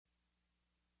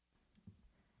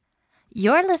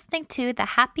You're listening to the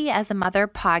Happy as a Mother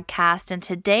podcast, and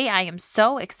today I am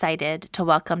so excited to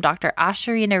welcome Dr.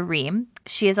 Asharina Ream.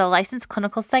 She is a licensed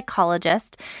clinical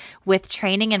psychologist with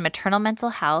training in maternal mental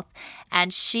health,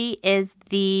 and she is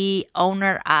the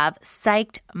owner of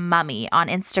Psyched Mummy on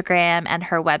Instagram and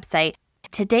her website.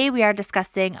 Today we are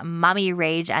discussing mummy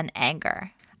rage and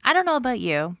anger. I don't know about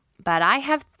you, but I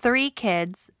have 3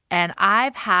 kids, and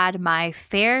I've had my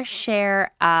fair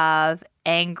share of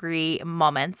angry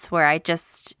moments where I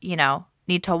just,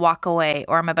 need to walk away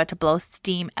or I'm about to blow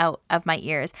steam out of my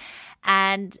ears.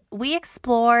 And we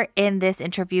explore in this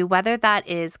interview whether that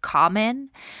is common,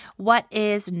 what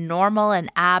is normal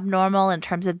and abnormal in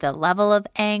terms of the level of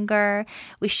anger.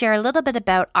 We share a little bit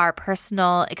about our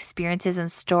personal experiences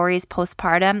and stories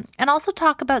postpartum, and also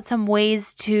talk about some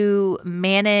ways to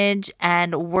manage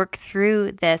and work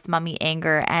through this mummy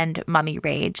anger and mummy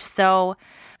rage. So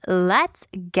let's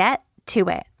get to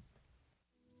it.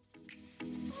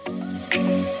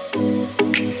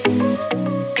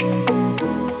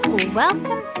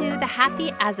 Welcome to the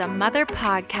Happy as a Mother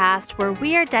podcast, where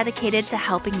we are dedicated to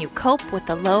helping you cope with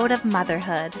the load of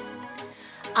motherhood.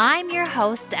 I'm your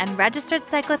host and registered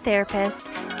psychotherapist,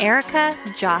 Erica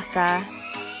Jossa.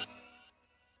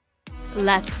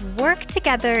 Let's work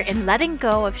together in letting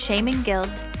go of shame and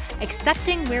guilt,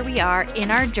 accepting where we are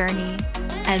in our journey,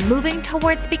 and moving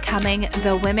towards becoming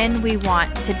the women we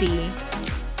want to be.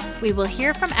 We will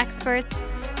hear from experts,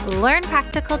 learn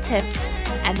practical tips,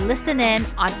 and listen in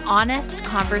on honest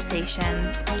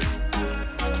conversations.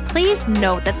 Please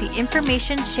note that the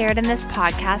information shared in this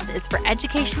podcast is for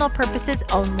educational purposes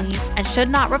only and should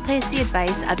not replace the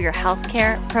advice of your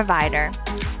healthcare provider.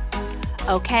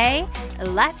 Okay,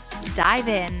 let's dive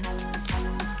in.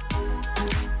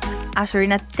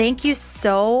 Asharina, thank you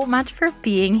so much for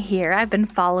being here. I've been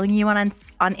following you on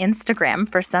Instagram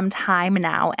for some time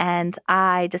now, and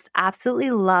I just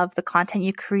absolutely love the content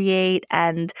you create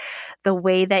and the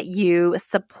way that you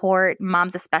support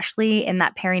moms, especially in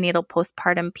that perinatal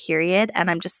postpartum period.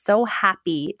 And I'm just so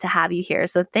happy to have you here.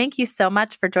 So thank you so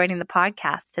much for joining the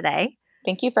podcast today.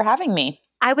 Thank you for having me.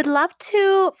 I would love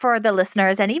to, for the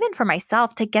listeners and even for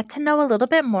myself, to get to know a little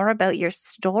bit more about your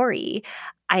story.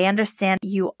 I understand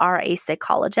you are a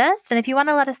psychologist, and if you want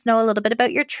to let us know a little bit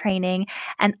about your training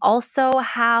and also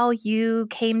how you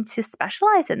came to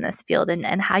specialize in this field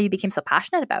and how you became so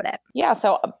passionate about it. Yeah.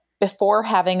 So before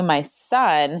having my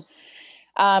son,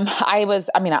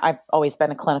 I've always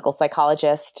been a clinical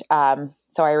psychologist.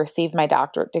 So I received my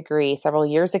doctorate degree several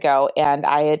years ago, and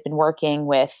I had been working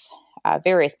with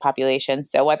various populations.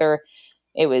 So whether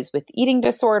it was with eating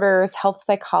disorders, health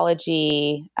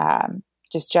psychology,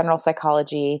 just general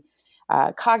psychology,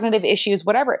 cognitive issues,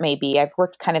 whatever it may be, I've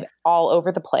worked kind of all over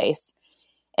the place.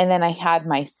 And then I had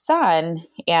my son,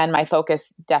 and my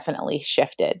focus definitely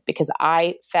shifted because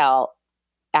I felt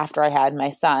after I had my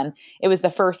son, it was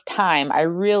the first time I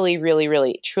really, really,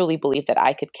 really, truly believed that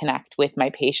I could connect with my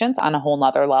patients on a whole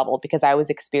nother level because I was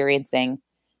experiencing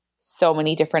so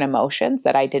many different emotions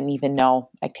that I didn't even know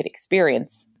I could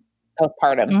experience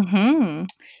postpartum. Mm-hmm.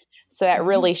 So that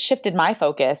really shifted my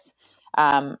focus.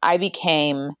 I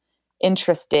became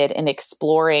interested in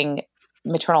exploring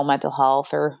maternal mental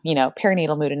health or,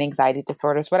 perinatal mood and anxiety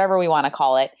disorders, whatever we want to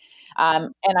call it.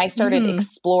 And I started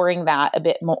exploring that a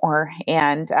bit more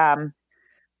and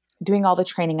doing all the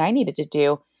training I needed to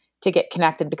do to get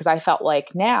connected because I felt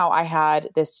like now I had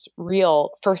this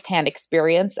real firsthand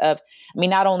experience of,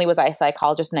 not only was I a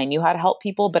psychologist and I knew how to help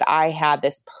people, but I had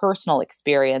this personal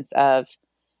experience of,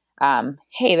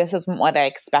 hey, this isn't what I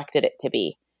expected it to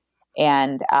be.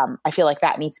 And I feel like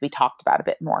that needs to be talked about a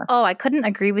bit more. Oh, I couldn't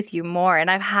agree with you more.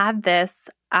 And I've had this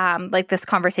this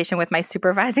conversation with my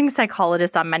supervising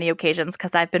psychologist on many occasions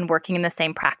because I've been working in the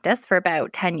same practice for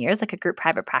about 10 years, like a group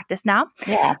private practice now.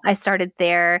 Yeah. I started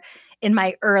there in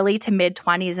my early to mid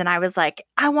 20s, and I was like,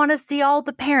 I want to see all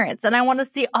the parents and I want to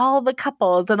see all the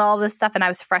couples and all this stuff. And I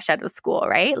was fresh out of school,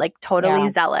 right? Like totally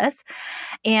zealous.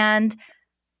 And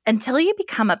until you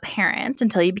become a parent,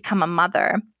 until you become a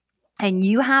mother, and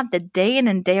you have the day in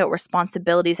and day out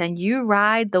responsibilities and you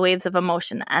ride the waves of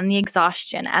emotion and the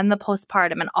exhaustion and the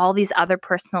postpartum and all these other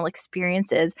personal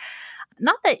experiences,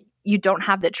 not that you don't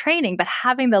have the training, but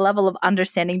having the level of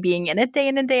understanding being in it day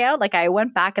in and day out. Like I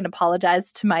went back and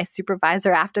apologized to my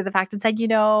supervisor after the fact and said,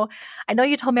 I know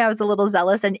you told me I was a little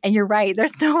zealous and you're right.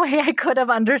 There's no way I could have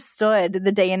understood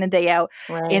the day in and day out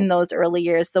in those early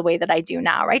years the way that I do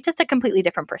now, right? Just a completely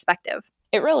different perspective.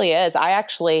 It really is. I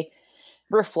actually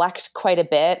reflect quite a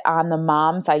bit on the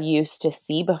moms I used to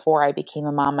see before I became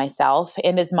a mom myself.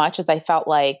 And as much as I felt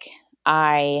like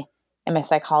I am a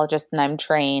psychologist and I'm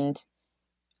trained,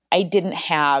 I didn't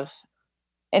have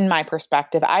in my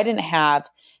perspective, I didn't have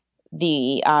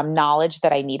the knowledge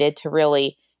that I needed to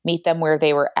really meet them where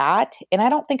they were at. And I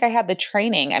don't think I had the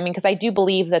training. I mean, because I do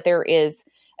believe that there is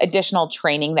additional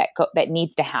training that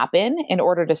needs to happen in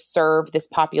order to serve this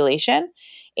population.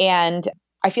 And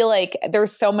I feel like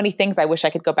there's so many things I wish I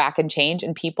could go back and change,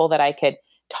 and people that I could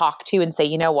talk to and say,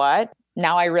 you know what,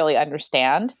 now I really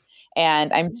understand.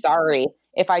 And I'm sorry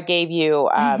if I gave you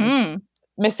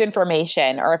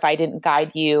misinformation, or if I didn't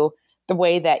guide you the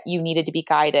way that you needed to be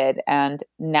guided. And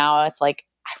now it's like,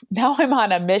 now I'm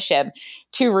on a mission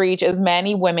to reach as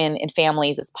many women and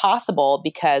families as possible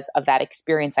because of that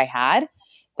experience I had.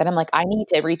 That I'm like, I need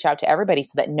to reach out to everybody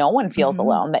so that no one feels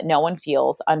alone, that no one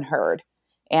feels unheard,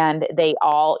 and they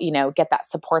all, get that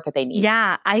support that they need.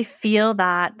 Yeah, I feel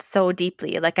that so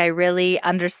deeply. Like, I really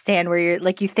understand where you're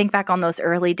like, you think back on those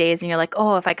early days and you're like,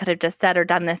 oh, if I could have just said or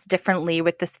done this differently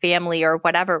with this family or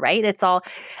whatever, right? It's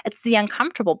the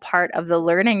uncomfortable part of the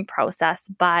learning process,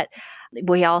 but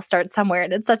we all start somewhere,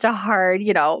 and it's such a hard,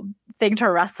 thing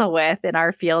to wrestle with in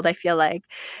our field, I feel like.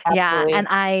 Absolutely. Yeah. And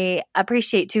I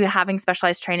appreciate too having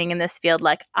specialized training in this field.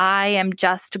 Like, I am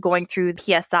just going through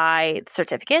the PSI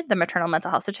certificate, the maternal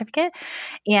mental health certificate.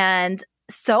 And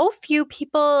so few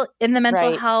people in the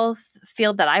mental health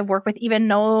field that I work with even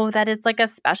know that it's like a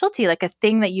specialty, like a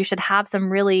thing that you should have some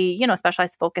really,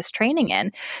 specialized focused training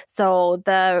in. So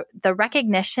the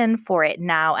recognition for it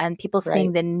now, and people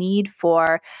seeing the need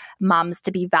for moms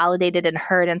to be validated and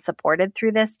heard and supported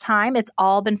through this time, it's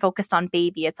all been focused on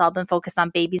baby. It's all been focused on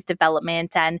baby's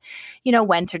development and,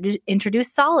 when to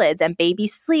introduce solids and baby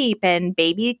sleep and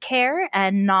baby care,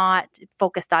 and not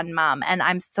focused on mom. And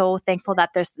I'm so thankful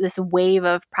that there's this wave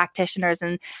of practitioners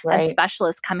and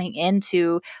specialists coming in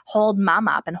to hold mom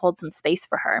up and hold some space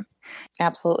for her.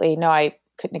 Absolutely. No, I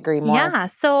couldn't agree more. Yeah.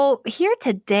 So here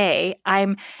today,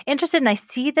 I'm interested, and I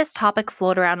see this topic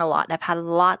float around a lot, and I've had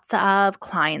lots of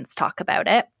clients talk about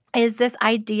it, is this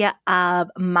idea of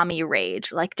mommy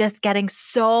rage, like just getting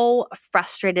so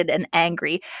frustrated and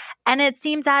angry. And it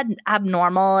seems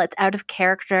abnormal. It's out of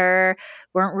character.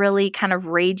 Weren't really kind of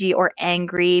ragey or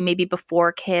angry maybe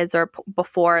before kids or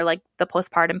before like the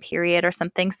postpartum period or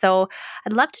something. So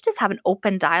I'd love to just have an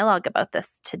open dialogue about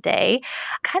this today.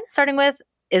 Kind of starting with,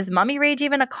 is mommy rage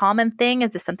even a common thing?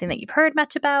 Is this something that you've heard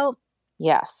much about?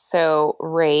 Yes. So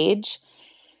rage.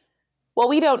 Well,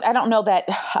 I don't know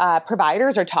that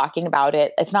providers are talking about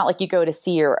it. It's not like you go to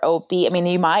see your OB. I mean,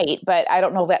 you might, but I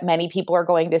don't know that many people are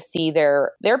going to see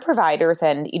their providers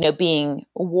and, being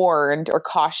warned or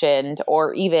cautioned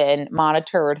or even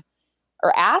monitored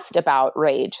or asked about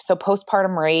rage. So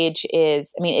postpartum rage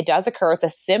it does occur. It's a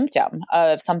symptom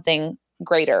of something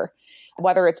greater,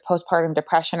 whether it's postpartum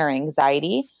depression or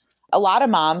anxiety. A lot of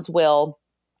moms will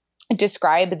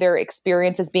describe their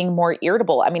experience as being more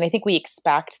irritable. I mean, I think we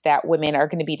expect that women are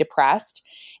going to be depressed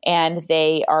and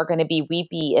they are going to be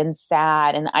weepy and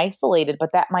sad and isolated,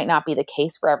 but that might not be the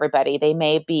case for everybody. They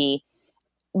may be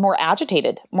more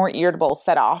agitated, more irritable,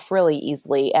 set off really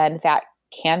easily, and that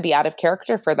can be out of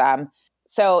character for them.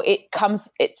 So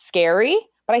it's scary.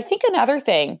 But I think another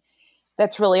thing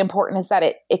that's really important is that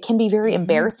it can be very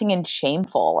embarrassing and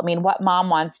shameful. I mean, what mom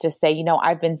wants to say,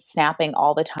 I've been snapping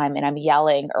all the time and I'm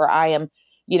yelling, or I am,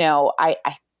 I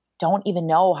don't even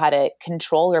know how to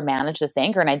control or manage this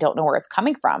anger, and I don't know where it's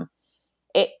coming from.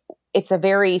 It's a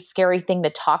very scary thing to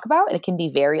talk about, and it can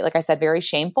be very, like I said, very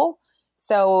shameful.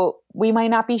 So we might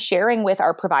not be sharing with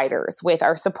our providers, with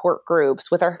our support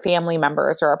groups, with our family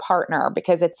members or our partner,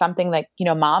 because it's something that,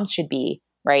 moms should be,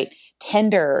 right,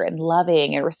 tender and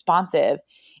loving and responsive.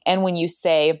 And when you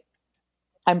say,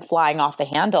 I'm flying off the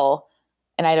handle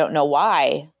and I don't know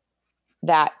why,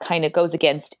 that kind of goes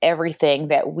against everything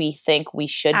that we think we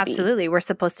should be. Absolutely. We're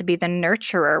supposed to be the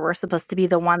nurturer. We're supposed to be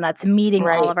the one that's meeting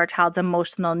all of our child's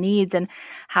emotional needs. And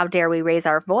how dare we raise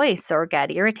our voice or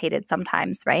get irritated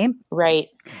sometimes, right? Right.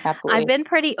 Absolutely. I've been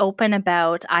pretty open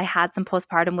about, I had some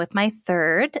postpartum with my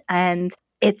third, and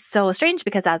it's so strange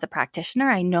because as a practitioner,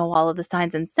 I know all of the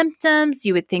signs and symptoms.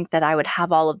 You would think that I would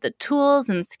have all of the tools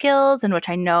and skills, in which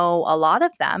I know a lot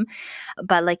of them.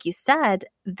 But like you said,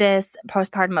 this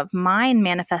postpartum of mine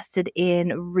manifested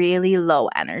in really low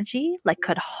energy, like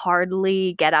could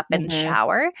hardly get up and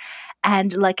shower,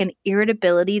 and like an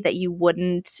irritability that you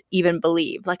wouldn't even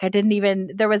believe. Like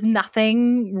there was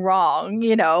nothing wrong,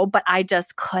 but I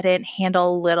just couldn't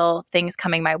handle little things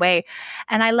coming my way.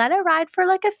 And I let it ride for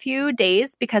like a few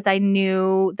days because I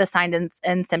knew the signs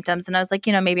and symptoms. And I was like,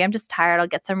 maybe I'm just tired. I'll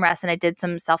get some rest. And I did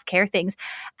some self-care things,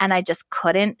 and I just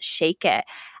couldn't shake it.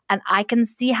 And I can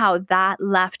see how that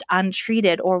left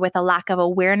untreated or with a lack of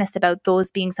awareness about those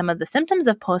being some of the symptoms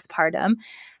of postpartum,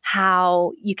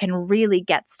 how you can really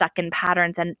get stuck in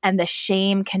patterns and the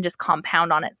shame can just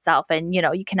compound on itself. And,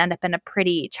 you can end up in a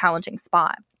pretty challenging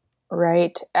spot.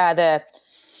 Right.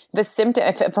 The symptom,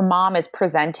 if a mom is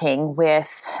presenting with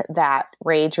that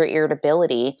rage or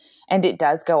irritability and it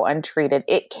does go untreated,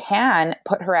 it can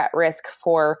put her at risk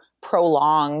for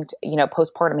prolonged,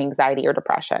 postpartum anxiety or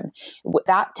depression.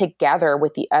 That together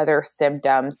with the other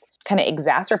symptoms kind of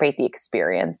exacerbate the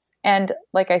experience. And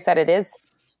like I said, it is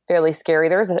fairly scary.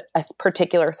 There's a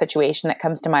particular situation that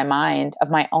comes to my mind of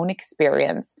my own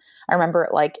experience. I remember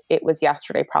it like it was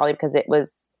yesterday, probably because it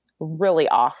was really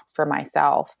off for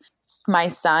myself. My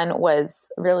son was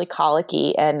really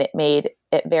colicky and it made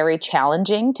it very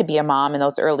challenging to be a mom in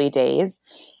those early days.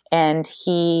 And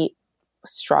he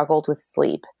struggled with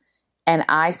sleep. And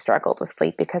I struggled with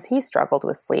sleep because he struggled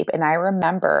with sleep. And I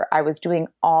remember I was doing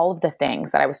all of the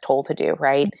things that I was told to do,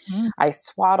 right? Mm-hmm. I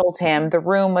swaddled him. The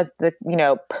room was the,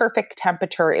 perfect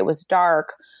temperature. It was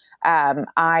dark.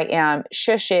 I am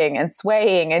shushing and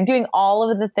swaying and doing all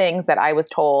of the things that I was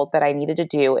told that I needed to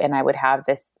do. And I would have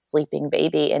this sleeping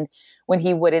baby. And when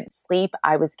he wouldn't sleep,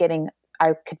 I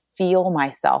could feel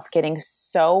myself getting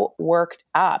so worked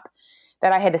up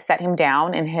that I had to set him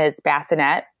down in his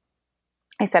bassinet.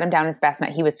 I set him down in his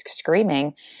bassinet. He was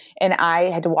screaming and I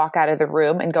had to walk out of the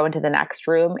room and go into the next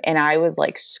room. And I was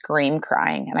like scream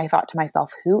crying. And I thought to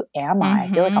myself, who am I? I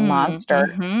feel like a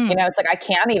monster. It's like, I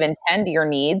can't even tend to your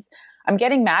needs. I'm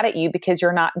getting mad at you because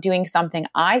you're not doing something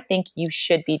I think you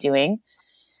should be doing.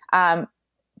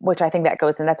 Which I think that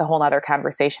goes in, that's a whole other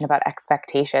conversation about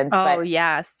expectations.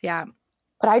 Yes. Yeah.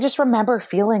 But I just remember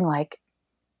feeling like,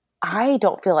 I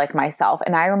don't feel like myself.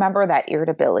 And I remember that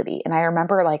irritability and I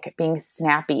remember like being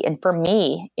snappy. And for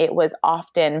me, it was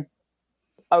often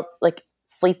like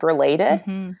sleep related,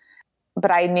 but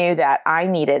I knew that I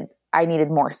needed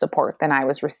more support than I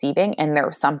was receiving. And there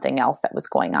was something else that was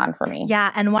going on for me.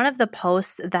 Yeah. And one of the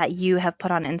posts that you have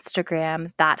put on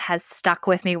Instagram that has stuck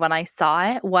with me when I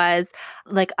saw it was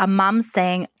like a mom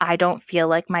saying, I don't feel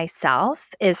like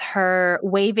myself, is her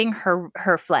waving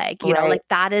her flag. You know, like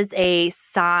that is a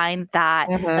sign that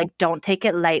like, don't take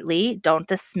it lightly. Don't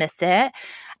dismiss it.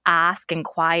 Ask,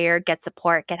 inquire, get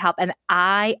support, get help. And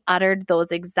I uttered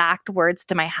those exact words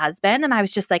to my husband. And I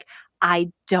was just like,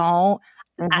 I'm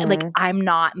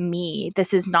not me.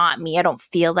 This is not me. I don't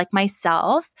feel like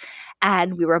myself.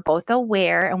 And we were both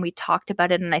aware and we talked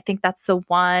about it. And I think that's the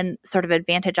one sort of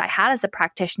advantage I had as a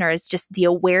practitioner is just the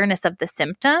awareness of the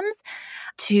symptoms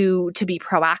to be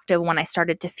proactive when I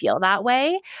started to feel that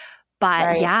way.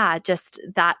 But just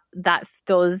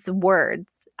those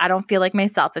words, I don't feel like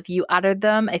myself. If you've uttered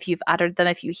them, if you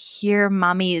hear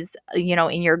mommies,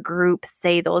 in your group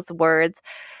say those words,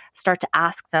 start to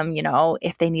ask them,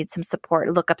 if they need some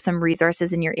support, look up some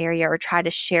resources in your area or try to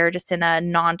share just in a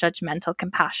non-judgmental,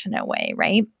 compassionate way,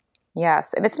 right?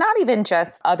 Yes. And it's not even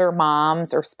just other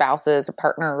moms or spouses or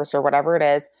partners or whatever it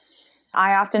is.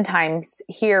 I oftentimes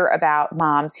hear about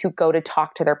moms who go to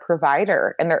talk to their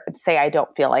provider and they say, I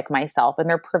don't feel like myself. And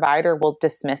their provider will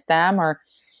dismiss them or,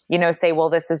 say, well,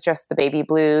 this is just the baby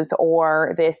blues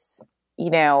or this,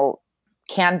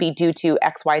 can be due to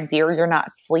X, Y, and Z, or you're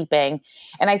not sleeping.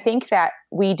 And I think that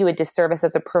we do a disservice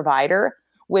as a provider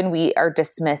when we are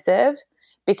dismissive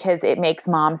because it makes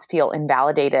moms feel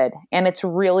invalidated. And it's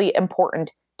really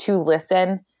important to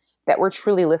listen, that we're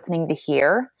truly listening to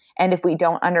hear. And if we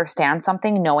don't understand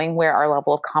something, knowing where our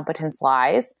level of competence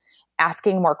lies,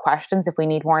 asking more questions if we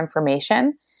need more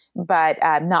information, but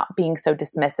not being so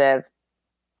dismissive.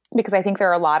 Because I think there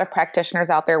are a lot of practitioners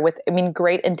out there with,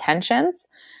 great intentions,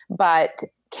 but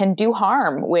can do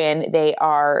harm when they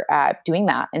are doing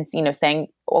that and, saying,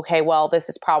 okay, well, this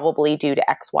is probably due to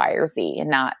X, Y, or Z and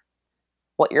not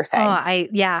what you're saying.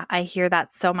 I hear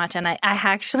that so much. And I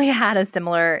actually had a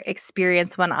similar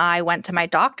experience when I went to my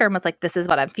doctor and was like, this is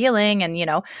what I'm feeling. And,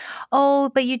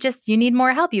 but you need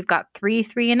more help. You've got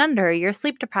 3 and under, you're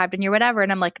sleep deprived and you're whatever.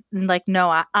 And I'm like,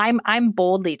 no, I'm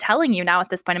boldly telling you now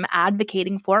at this point, I'm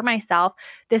advocating for myself.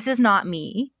 This is not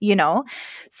me,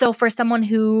 So for someone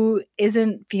who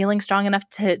isn't feeling strong enough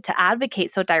to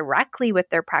advocate so directly with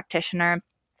their practitioner,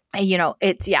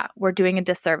 we're doing a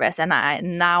disservice. And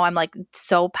I'm like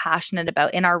so passionate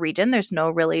about in our region, there's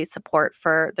no support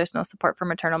for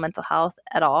maternal mental health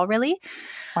at all, really.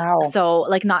 Wow. So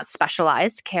like not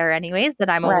specialized care anyways that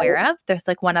I'm aware of. There's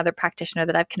like one other practitioner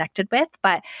that I've connected with,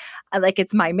 but like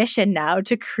it's my mission now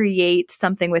to create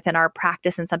something within our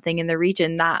practice and something in the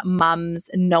region that moms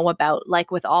know about, like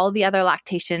with all the other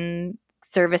lactation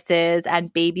services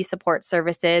and baby support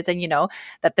services. And,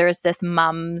 that there's this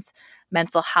mom's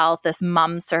mental health, this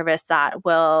mom service that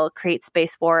will create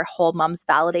space for whole moms,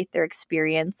 validate their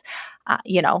experience,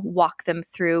 walk them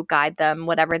through, guide them,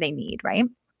 whatever they need, right?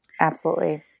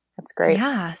 Absolutely. That's great.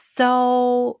 Yeah.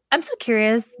 So I'm so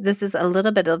curious. This is a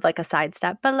little bit of like a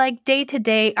sidestep, but like day to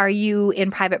day, are you in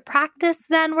private practice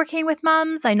then working with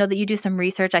moms? I know that you do some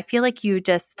research. I feel like you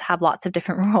just have lots of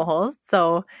different roles.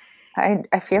 So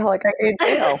I feel like I do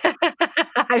too.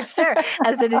 I'm sure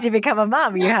as soon as you become a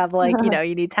mom, you have like,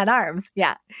 you need 10 arms.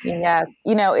 Yeah. Yeah.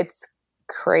 It's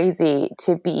crazy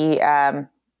to be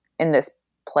in this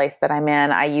place that I'm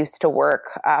in. I used to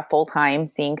work full time,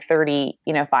 seeing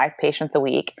 5 patients a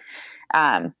week,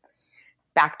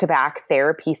 back-to-back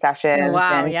therapy sessions,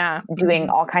 doing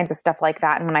all kinds of stuff like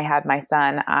that. And when I had my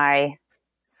son, I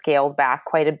scaled back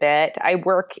quite a bit. I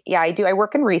work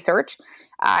in research.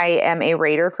 I am a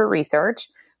rater for research,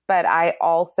 but I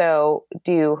also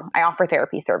offer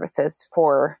therapy services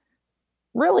for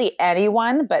really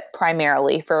anyone, but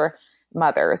primarily for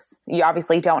mothers. You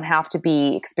obviously don't have to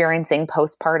be experiencing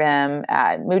postpartum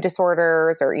mood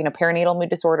disorders or, perinatal mood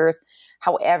disorders.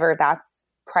 However, that's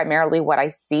primarily what I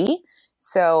see.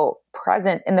 So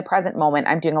in the present moment,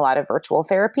 I'm doing a lot of virtual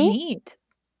therapy. Neat.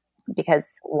 Because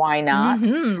why not?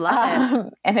 Love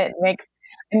it. And it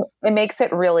makes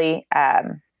it really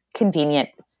convenient,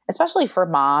 especially for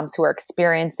moms who are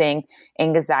experiencing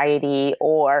anxiety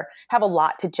or have a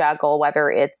lot to juggle, whether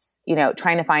it's,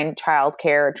 trying to find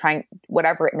childcare,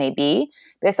 whatever it may be.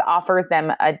 This offers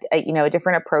them a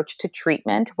different approach to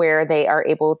treatment where they are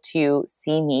able to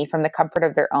see me from the comfort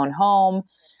of their own home.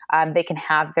 They can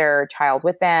have their child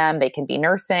with them. They can be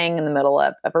nursing in the middle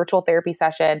of a virtual therapy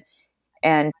session.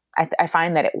 And I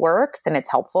find that it works and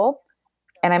it's helpful.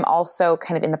 And I'm also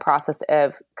kind of in the process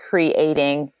of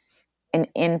creating an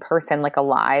in-person, like a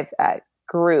live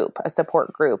group, a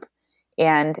support group.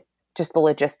 And just the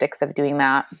logistics of doing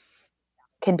that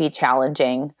can be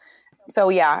challenging. So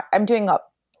yeah, I'm doing a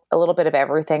little bit of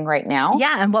everything right now.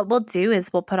 Yeah. And what we'll do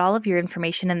is we'll put all of your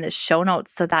information in the show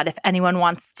notes so that if anyone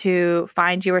wants to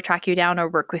find you or track you down or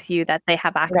work with you, that they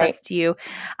have access to you.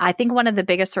 I think one of the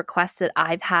biggest requests that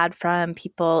I've had from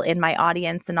people in my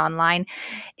audience and online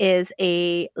is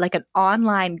an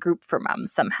online group for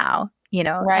moms somehow.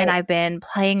 And I've been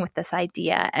playing with this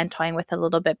idea and toying with it a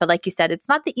little bit. But like you said, it's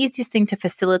not the easiest thing to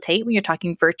facilitate when you're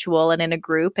talking virtual and in a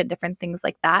group and different things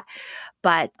like that.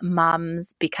 But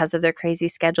moms, because of their crazy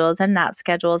schedules and nap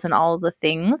schedules and all of the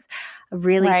things,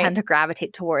 really tend to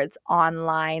gravitate towards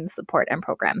online support and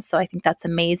programs. So I think that's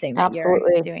amazing that you're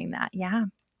doing that. Yeah.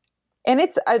 And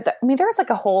it's, there's like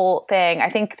a whole thing. I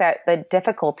think that the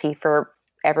difficulty for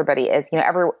everybody is,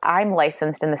 I'm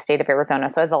licensed in the state of Arizona.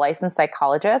 So as a licensed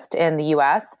psychologist in the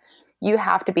US, you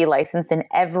have to be licensed in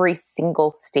every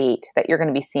single state that you're going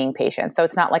to be seeing patients. So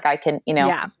it's not like I can,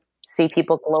 see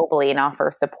people globally and offer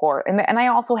support. And I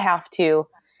also have to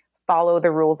follow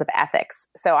the rules of ethics.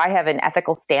 So I have an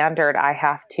ethical standard I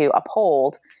have to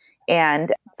uphold.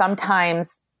 And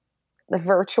sometimes the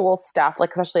virtual stuff,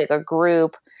 like especially like a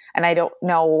group, and I don't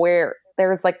know where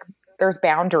there's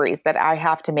boundaries that I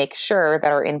have to make sure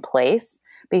that are in place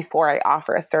before I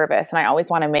offer a service. And I always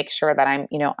want to make sure that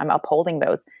I'm upholding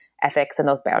those ethics and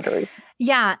those boundaries.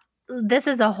 Yeah. This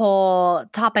is a whole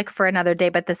topic for another day,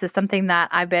 but this is something that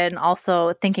I've been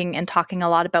also thinking and talking a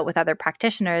lot about with other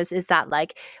practitioners, is that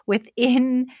like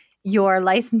within your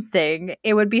licensing,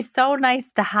 it would be so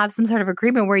nice to have some sort of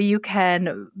agreement where you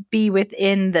can be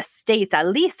within the states, at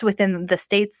least within the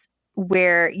states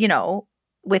where,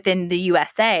 within the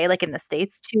USA, like in the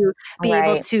States, to be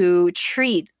able to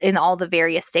treat in all the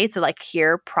various states. So like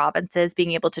here, provinces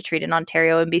being able to treat in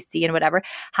Ontario and BC and whatever,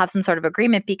 have some sort of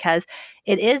agreement, because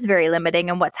it is very limiting.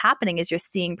 And what's happening is you're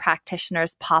seeing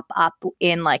practitioners pop up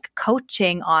in like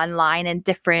coaching online and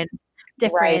different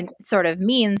sort of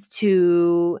means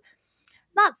to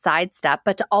not sidestep,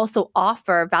 but to also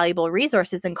offer valuable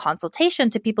resources and consultation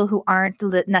to people who aren't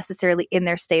necessarily in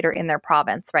their state or in their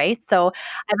province, right? So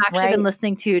I've actually been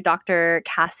listening to Dr.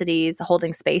 Cassidy's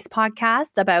Holding Space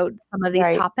podcast about some of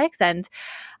these topics, and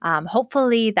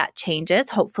hopefully that changes.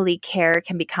 Hopefully care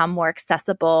can become more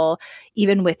accessible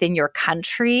even within your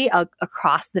country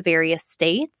across the various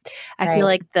states. I feel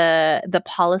like the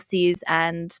policies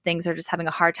and things are just having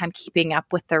a hard time keeping up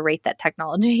with the rate that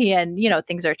technology and,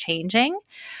 things are changing.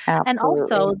 Absolutely. And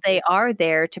also they are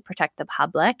there to protect the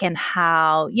public and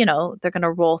how, they're going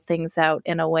to roll things out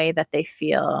in a way that they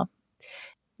feel,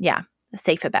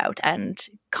 safe about and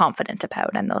confident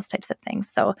about and those types of things.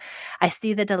 So I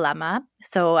see the dilemma.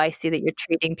 So I see that you're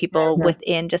treating people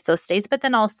within just those states, but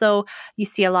then also you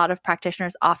see a lot of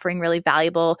practitioners offering really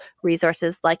valuable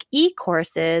resources like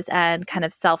e-courses and kind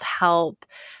of self-help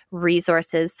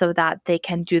resources so that they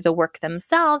can do the work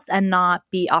themselves and not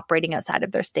be operating outside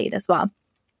of their state as well.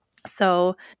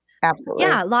 So Absolutely.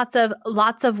 yeah, lots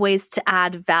of ways to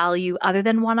add value other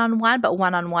than one-on-one, but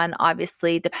one-on-one,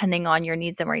 obviously, depending on your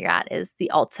needs and where you're at, is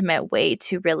the ultimate way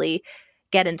to really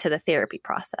get into the therapy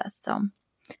process. So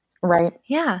right.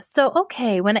 yeah. So,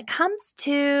 okay, when it comes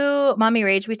to mommy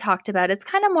rage, we talked about it's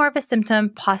kind of more of a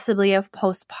symptom possibly of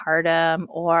postpartum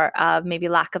or maybe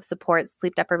lack of support,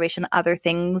 sleep deprivation, other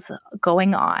things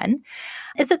going on.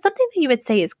 Is it something that you would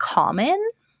say is common?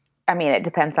 I mean, it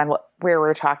depends on where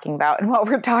we're talking about and what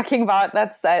we're talking about.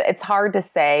 That's it's hard to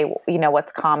say,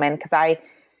 what's common because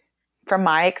from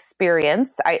my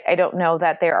experience, I don't know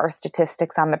that there are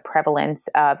statistics on the prevalence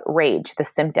of rage, the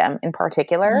symptom in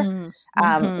particular.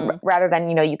 Rather than,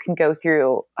 you can go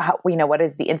through, what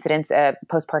is the incidence of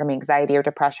postpartum anxiety or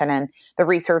depression, and the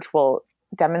research will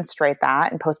demonstrate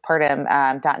that. And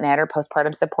postpartum.net or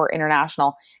Postpartum Support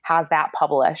International has that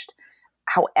published.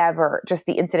 However, just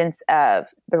the incidence of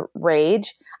the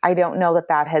rage, I don't know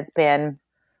that has been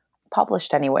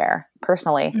published anywhere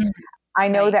personally. I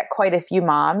know that quite a few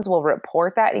moms will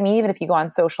report that. I mean, even if you go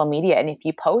on social media and if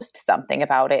you post something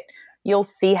about it, you'll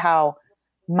see how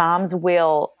moms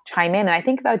will chime in. And I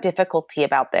think the difficulty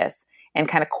about this and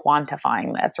kind of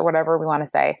quantifying this or whatever we want to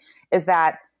say is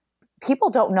that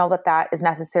people don't know that is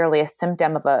necessarily a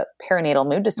symptom of a perinatal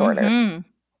mood disorder.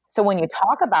 So when you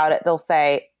talk about it, they'll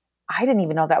say, I didn't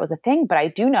even know that was a thing, but I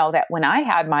do know that when I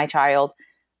had my child,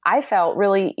 I felt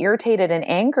really irritated and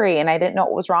angry and I didn't know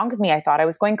what was wrong with me. I thought I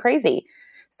was going crazy.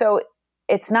 So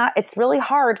it's really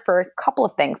hard for a couple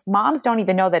of things. Moms don't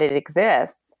even know that it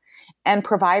exists, and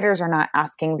providers are not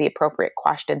asking the appropriate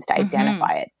questions to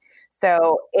identify it.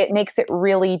 So it makes it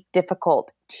really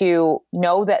difficult to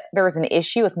know that there's an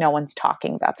issue if no one's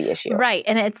talking about the issue. Right.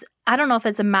 And I don't know if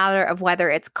it's a matter of whether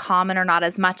it's common or not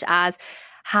as much as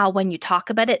how when you talk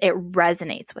about it, it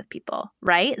resonates with people,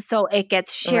 right? So it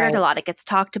gets shared a lot. It gets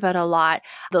talked about a lot.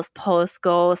 Those posts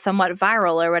go somewhat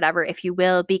viral or whatever, if you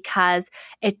will, because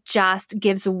it just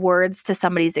gives words to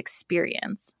somebody's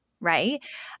experience, right?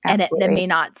 Absolutely. And it may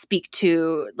not speak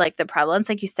to like the prevalence,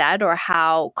 like you said, or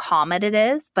how common it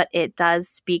is, but it does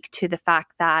speak to the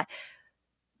fact that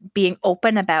being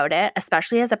open about it,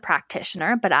 especially as a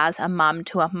practitioner, but as a mom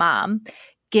to a mom,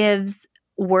 gives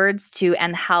words to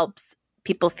and helps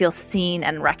people feel seen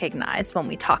and recognized when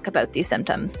we talk about these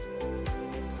symptoms.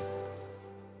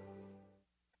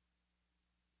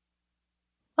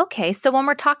 Okay, so when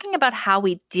we're talking about how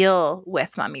we deal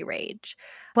with mommy rage,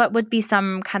 what would be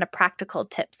some kind of practical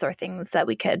tips or things that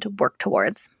we could work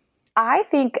towards? I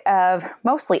think of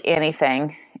mostly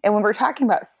anything. And when we're talking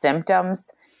about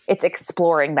symptoms, it's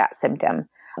exploring that symptom.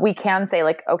 We can say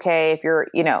like, okay, if you're,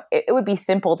 it would be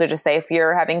simple to just say, if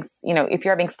you're having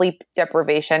sleep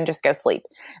deprivation, just go sleep.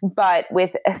 But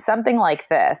with something like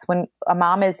this, when a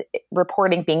mom is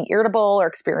reporting being irritable or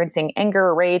experiencing anger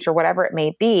or rage or whatever it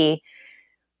may be,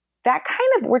 that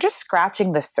we're just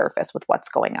scratching the surface with what's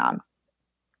going on.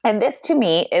 And this to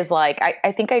me is like,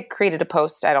 I think I created a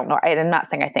post. I don't know. I'm not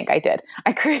saying I think I did.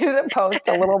 I created a post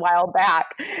a little while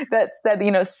back that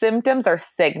said, symptoms are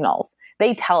signals.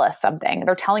 They tell us something.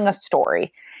 They're telling a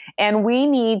story. And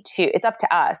it's up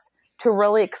to us to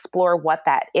really explore what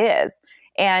that is.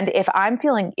 And if I'm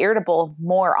feeling irritable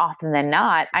more often than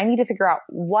not, I need to figure out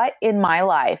what in my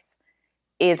life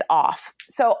is off.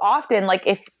 So often, like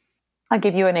if I'll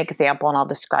give you an example and I'll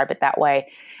describe it that way.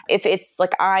 If it's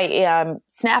like I am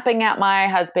snapping at my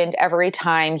husband every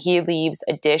time he leaves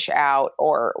a dish out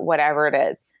or whatever it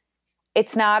is,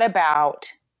 it's not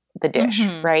about the dish,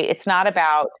 right? It's not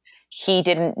about he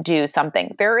didn't do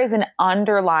something. There is an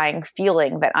underlying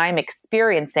feeling that I'm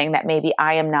experiencing that maybe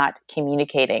I am not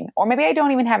communicating, or maybe I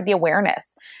don't even have the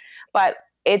awareness. But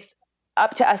it's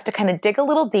up to us to kind of dig a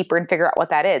little deeper and figure out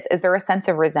what that is. Is there a sense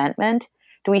of resentment?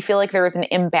 Do we feel like there is an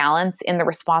imbalance in the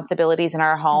responsibilities in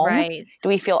our home? Right. Do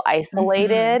we feel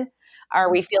isolated?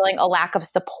 Are we feeling a lack of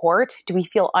support? Do we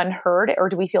feel unheard, or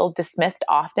do we feel dismissed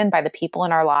often by the people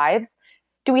in our lives?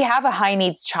 Do we have a high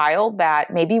needs child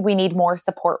that maybe we need more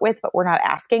support with, but we're not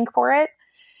asking for it?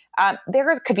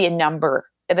 There could be a number.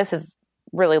 This is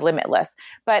really limitless,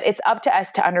 but it's up to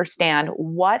us to understand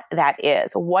what that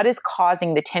is. What is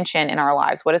causing the tension in our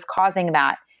lives? What is causing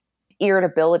that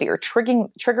irritability or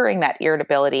triggering that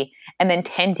irritability, and then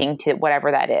tending to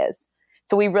whatever that is.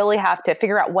 So we really have to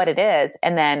figure out what it is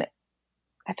and then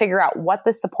figure out what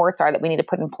the supports are that we need to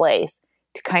put in place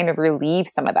to kind of relieve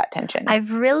some of that tension.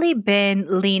 I've really been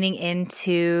leaning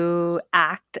into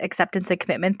ACT, acceptance and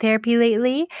commitment therapy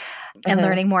lately, and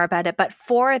learning more about it. But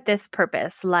for this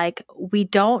purpose, like, we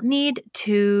don't need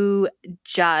to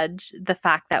judge the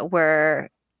fact that we're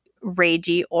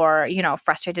ragey or,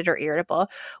 frustrated or irritable.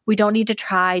 We don't need to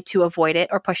try to avoid it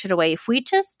or push it away. If we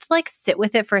just like sit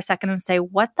with it for a second and say,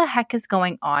 what the heck is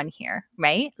going on here?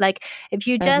 Right? Like, if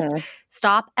you just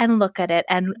stop and look at it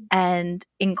and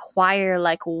inquire,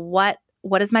 like,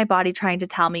 what is my body trying to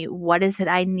tell me? What is it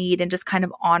I need? And just kind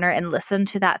of honor and listen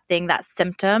to that thing, that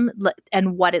symptom,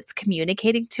 and what it's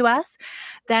communicating to us,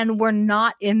 then we're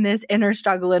not in this inner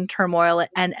struggle and turmoil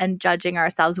and judging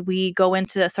ourselves. We go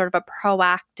into a sort of a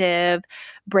proactive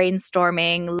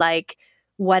brainstorming, like,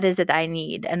 what is it I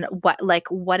need? And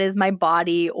what is my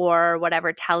body or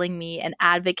whatever telling me and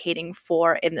advocating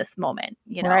for in this moment?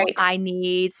 Right. I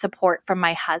need support from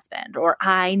my husband, or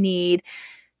I need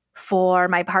for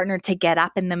my partner to get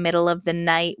up in the middle of the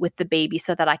night with the baby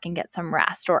so that I can get some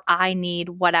rest, or I need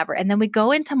whatever. And then we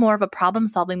go into more of a problem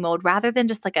solving mode rather than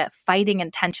just like a fighting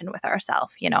and tension with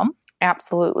ourselves,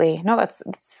 Absolutely. No, that's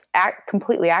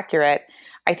completely accurate.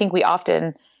 I think we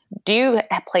often do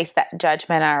place that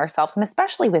judgment on ourselves. And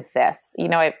especially with this,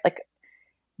 like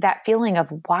that feeling of,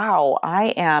 wow,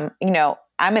 I am,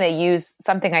 I'm going to use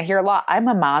something I hear a lot. I'm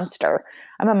a monster.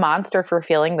 I'm a monster for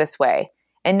feeling this way.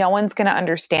 And no one's going to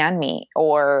understand me.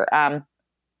 Or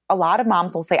a lot of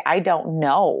moms will say, I don't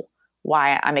know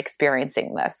why I'm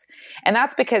experiencing this. And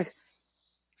that's because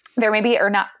they maybe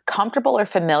are not comfortable or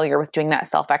familiar with doing that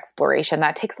self-exploration.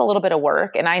 That takes a little bit of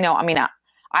work. And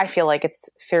I feel like it's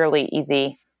fairly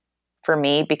easy for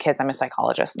me because I'm a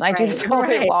psychologist and I do this all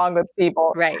day long with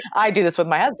people. Right. I do this with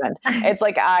my husband. It's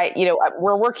like,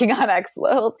 we're working on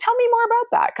tell me more about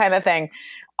that kind of thing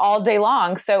all day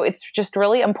long. So it's just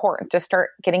really important to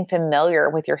start getting familiar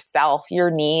with yourself,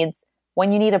 your needs,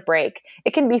 when you need a break.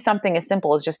 It can be something as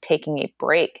simple as just taking a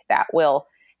break that will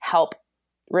help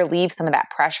relieve some of that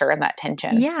pressure and that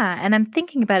tension. Yeah. And I'm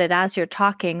thinking about it as you're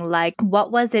talking, like,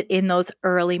 what was it in those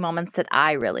early moments that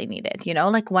I really needed?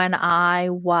 Like when I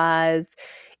was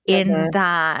in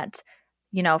that,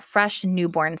 fresh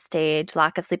newborn stage,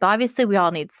 lack of sleep. Obviously, we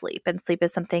all need sleep, and sleep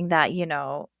is something that,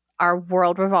 our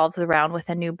world revolves around with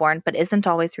a newborn, but isn't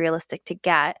always realistic to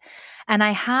get. And I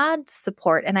had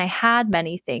support and I had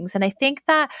many things. And I think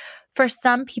that for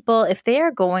some people, if they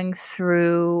are going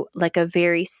through like a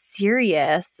very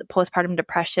serious postpartum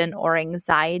depression or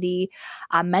anxiety,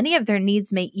 many of their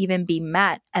needs may even be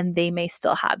met and they may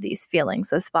still have these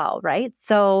feelings as well, right?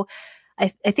 So I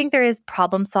think there is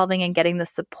problem solving and getting the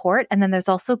support. And then there's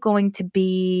also going to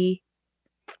be,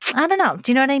 I don't know.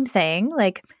 Do you know what I'm saying?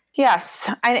 Like, yes.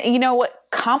 And what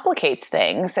complicates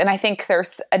things, and I think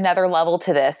there's another level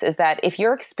to this, is that if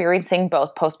you're experiencing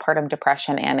both postpartum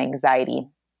depression and anxiety,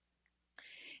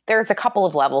 there's a couple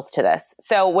of levels to this.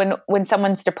 So when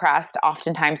someone's depressed,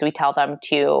 oftentimes we tell them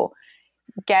to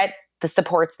get the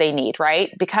supports they need,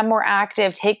 right? Become more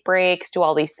active, take breaks, do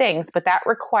all these things, but that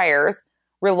requires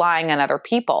relying on other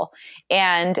people.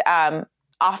 And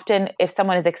often if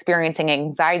someone is experiencing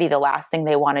anxiety, the last thing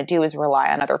they want to do is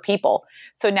rely on other people.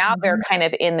 So now they're kind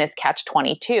of in this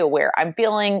catch-22 where I'm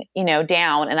feeling,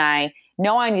 down and I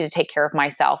know I need to take care of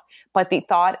myself, but the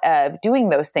thought of doing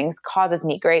those things causes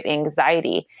me great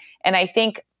anxiety. And I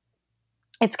think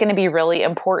it's going to be really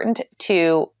important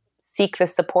to seek the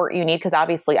support you need, because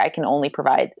obviously I can only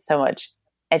provide so much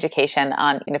education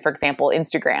on, for example,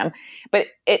 Instagram, but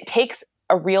it takes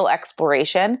a real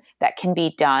exploration that can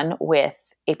be done with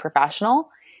a professional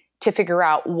to figure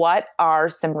out what are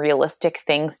some realistic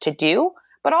things to do,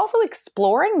 but also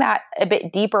exploring that a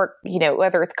bit deeper,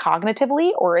 whether it's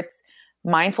cognitively or it's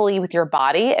mindfully with your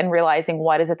body and realizing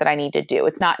what is it that I need to do.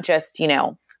 It's not just,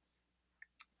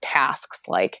 tasks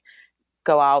like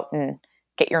go out and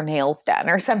get your nails done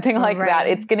or something like that.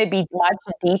 It's going to be much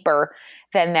deeper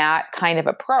than that kind of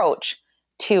approach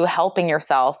to helping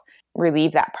yourself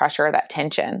relieve that pressure, that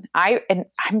tension.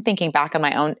 I'm thinking back on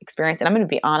my own experience, and I'm going to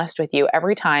be honest with you.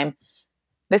 Every time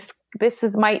this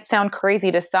might sound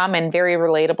crazy to some and very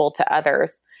relatable to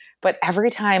others, but every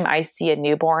time I see a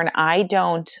newborn, I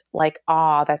don't like,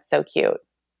 oh, that's so cute.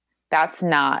 That's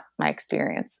not my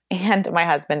experience. And my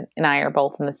husband and I are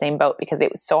both in the same boat because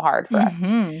it was so hard for us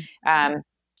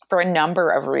for a number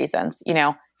of reasons.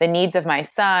 The needs of my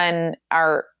son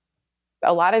are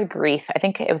a lot of grief. I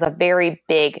think it was a very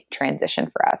big transition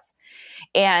for us.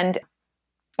 And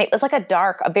it was like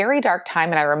a very dark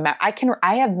time. And I remember,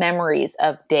 I have memories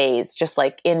of days just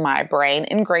like in my brain,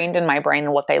 ingrained in my brain,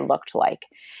 and what they looked like.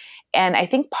 And I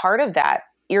think part of that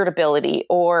irritability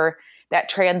or that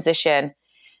transition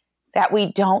that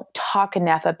we don't talk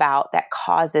enough about that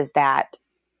causes that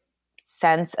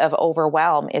sense of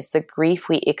overwhelm is the grief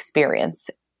we experience.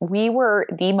 We were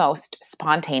the most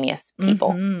spontaneous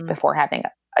people before having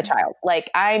a child.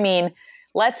 Like, I mean,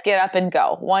 let's get up and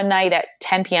go. One night at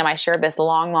 10 p.m., I shared this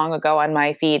long, long ago on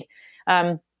my feed.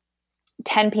 10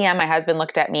 p.m., my husband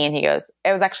looked at me and he goes,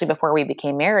 it was actually before we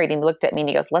became married. And he looked at me and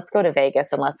he goes, let's go to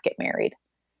Vegas and let's get married.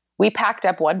 We packed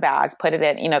up one bag, put it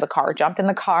in, the car, jumped in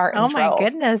the car and drove. Oh my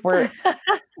goodness.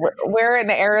 We're in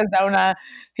Arizona.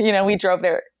 We drove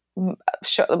there. I'm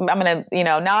going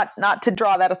to, not to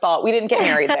draw that assault. We didn't get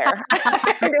married there.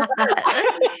 I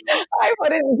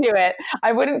wouldn't do it.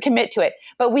 I wouldn't commit to it,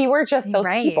 but we were just those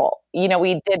people,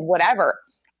 we did whatever.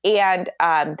 And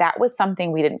that was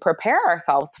something we didn't prepare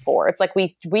ourselves for. It's like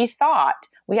we thought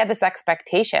we had this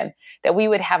expectation that we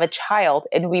would have a child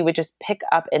and we would just pick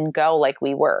up and go like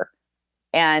we were.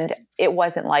 And it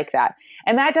wasn't like that.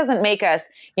 And that doesn't make us,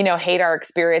 hate our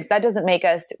experience. That doesn't make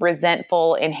us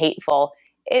resentful and hateful.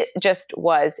 It just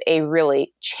was a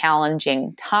really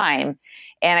challenging time.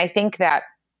 And I think that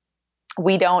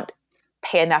we don't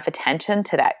pay enough attention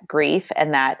to that grief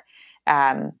and that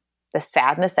the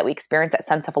sadness that we experience, that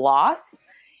sense of loss.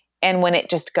 And when it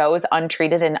just goes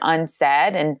untreated and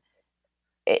unsaid, and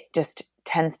it just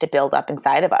tends to build up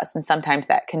inside of us. And sometimes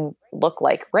that can look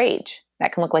like rage.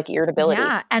 That can look like irritability.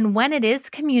 Yeah. And when it is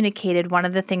communicated, one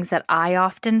of the things that I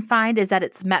often find is that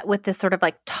it's met with this sort of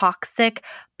like toxic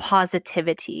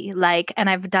positivity. And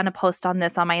I've done a post on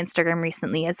this on my Instagram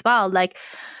recently as well.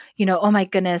 Oh my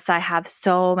goodness, I have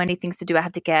so many things to do. I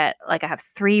have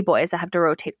 3 boys. I have to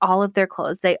rotate all of their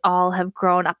clothes. They all have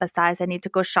grown up a size. I need to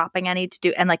go shopping. I need to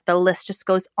do, and the list just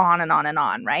goes on and on and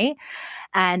on, right?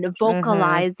 And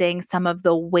vocalizing some of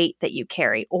the weight that you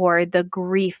carry or the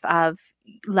grief of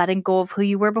letting go of who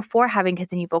you were before having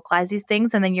kids, and you vocalize these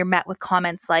things. And then you're met with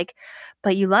comments like,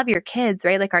 but you love your kids,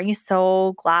 right? Aren't you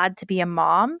so glad to be a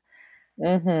mom?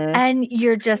 Mm-hmm. And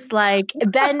you're just like,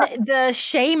 then the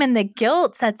shame and the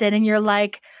guilt sets in and you're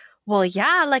like, well,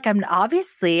 yeah, I'm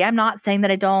not saying that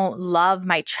I don't love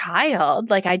my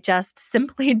child. I just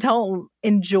simply don't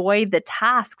enjoy the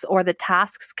tasks, or the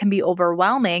tasks can be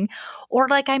overwhelming, or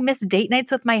I miss date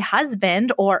nights with my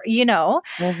husband, or,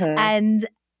 and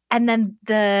then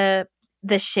the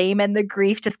shame and the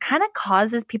grief just kind of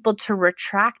causes people to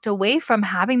retract away from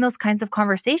having those kinds of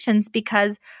conversations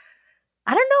because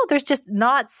I don't know, there's just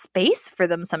not space for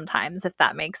them sometimes, if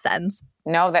that makes sense.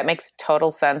 No, that makes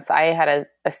total sense. I had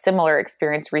a similar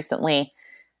experience recently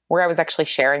where I was actually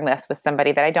sharing this with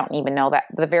somebody that I don't even know that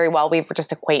very well. We were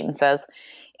just acquaintances.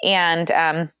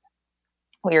 And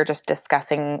we were just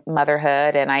discussing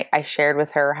motherhood. And I shared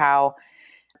with her how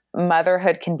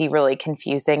motherhood can be really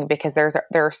confusing because there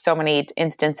are so many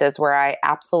instances where I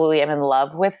absolutely am in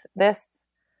love with this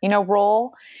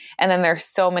role. And then there's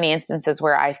so many instances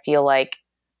where I feel like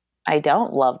I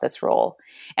don't love this role.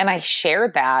 And I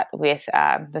shared that with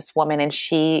this woman, and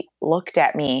she looked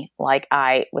at me like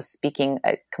I was speaking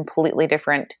a completely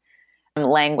different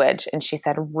language. And she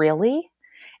said, really?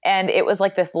 And it was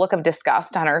like this look of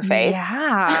disgust on her face.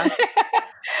 Yeah.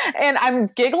 And I'm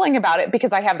giggling about it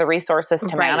because I have the resources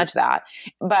to manage that.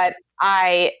 But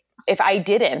if I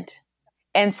didn't,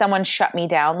 and someone shut me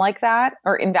down like that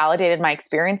or invalidated my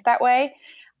experience that way,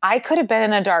 I could have been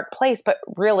in a dark place. But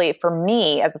really, for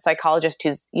me as a psychologist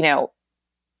who's,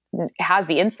 has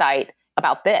the insight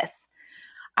about this,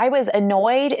 I was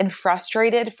annoyed and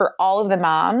frustrated for all of the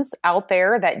moms out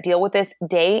there that deal with this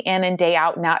day in and day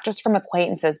out, not just from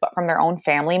acquaintances, but from their own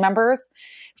family members,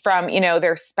 from,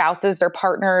 their spouses, their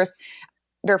partners,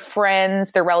 their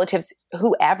friends, their relatives,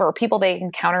 whoever, people they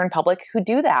encounter in public who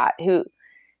do that, who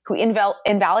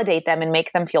invalidate them and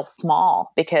make them feel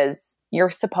small because you're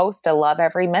supposed to love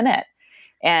every minute.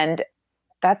 And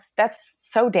that's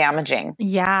so damaging.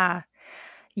 Yeah.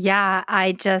 Yeah.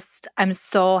 I'm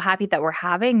so happy that we're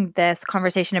having this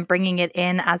conversation and bringing it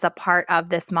in as a part of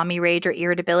this mommy rage or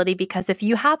irritability, because if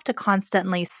you have to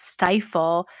constantly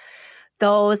stifle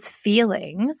those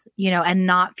feelings, and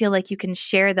not feel like you can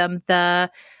share them,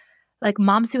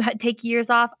 moms who take years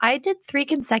off. I did 3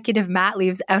 consecutive mat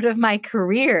leaves out of my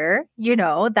career,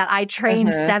 that I trained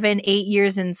 7-8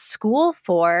 years in school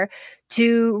for,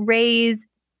 to raise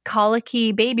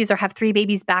colicky babies or have 3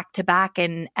 babies back to back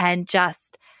and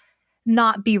just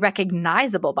not be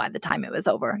recognizable by the time it was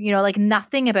over.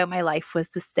 Nothing about my life was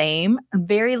the same.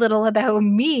 Very little about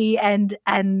me and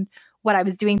what I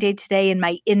was doing day to day and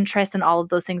my interests and all of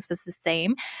those things was the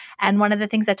same. And one of the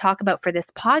things I talk about for this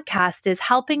podcast is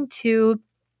helping to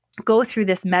go through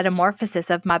this metamorphosis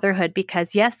of motherhood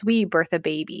because, yes, we birth a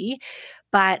baby,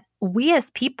 but we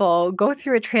as people go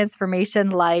through a transformation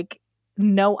like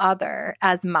no other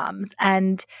as moms.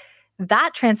 And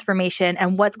that transformation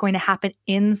and what's going to happen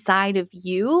inside of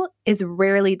you is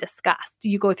rarely discussed.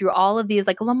 You go through all of these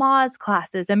like Lamaze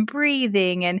classes and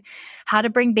breathing and how to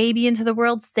bring baby into the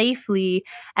world safely.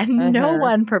 And no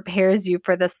one prepares you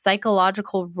for the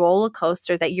psychological roller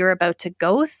coaster that you're about to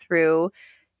go through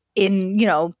in,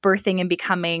 birthing and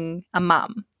becoming a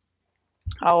mom.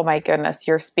 Oh my goodness,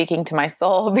 you're speaking to my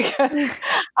soul, because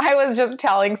I was just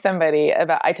telling somebody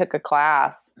I took a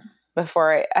class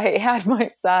before I had my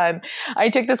son. I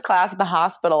took this class at the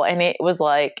hospital, and it was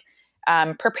like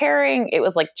preparing, it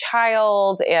was like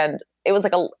child, and it was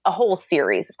like a whole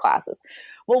series of classes.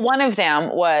 Well, one of them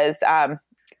was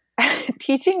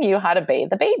teaching you how to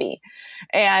bathe the baby.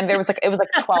 And it was like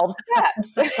 12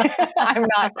 steps. I'm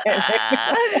not kidding.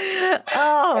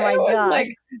 Oh my gosh.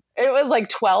 It was like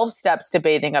 12 steps to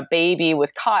bathing a baby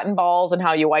with cotton balls and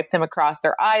how you wipe them across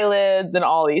their eyelids and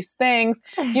all these things.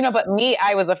 But me,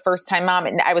 I was a first-time mom,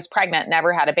 and I was pregnant,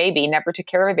 never had a baby, never took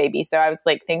care of a baby. So I was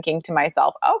like thinking to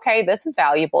myself, okay, this is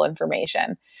valuable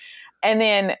information. And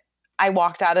then I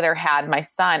walked out of there, had my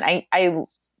son. I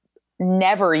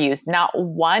never used not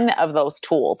one of those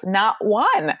tools, not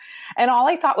one. And all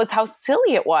I thought was how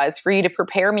silly it was for you to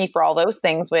prepare me for all those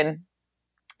things, when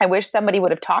I wish somebody would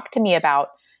have talked to me about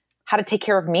how to take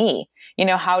care of me,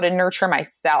 how to nurture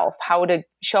myself, how to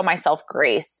show myself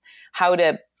grace, how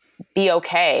to be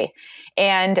okay.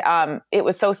 And it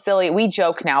was so silly. We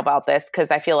joke now about this because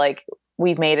I feel like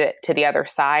we've made it to the other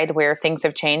side where things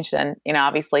have changed, and,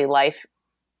 obviously life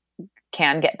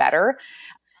can get better.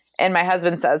 And my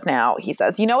husband says now, he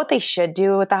says, you know what they should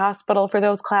do at the hospital for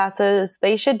those classes?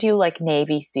 They should do like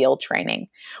Navy SEAL training,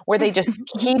 where they just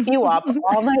keep you up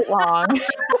all night long.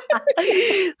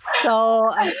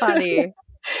 So funny.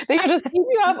 They could just keep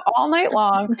you up all night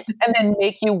long and then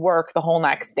make you work the whole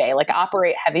next day, like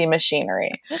operate heavy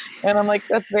machinery. And I'm like,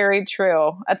 that's very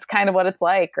true. That's kind of what it's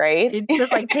like, right? You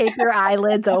just like tape your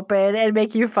eyelids open and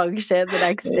make you function the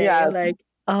next day. Yes. Like,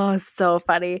 oh, so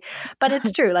funny. But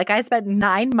it's true. Like, I spent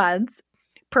 9 months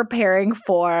preparing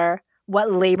for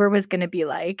what labor was going to be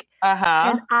like.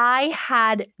 And I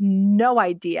had no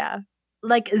idea,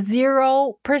 like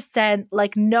 0%,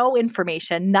 like no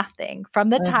information, nothing. From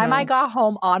the time I got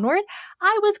home onward,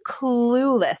 I was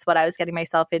clueless what I was getting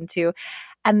myself into.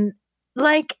 And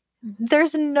like,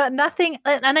 there's nothing,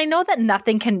 and I know that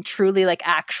nothing can truly like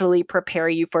actually prepare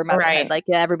you for motherhood. Right. Like,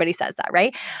 everybody says that,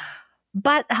 right?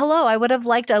 But hello, I would have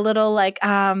liked a little like,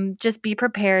 just be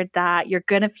prepared that you're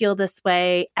going to feel this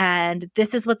way, and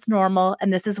this is what's normal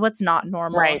and this is what's not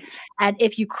normal. Right. And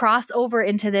if you cross over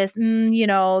into this,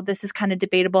 this is kind of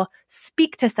debatable,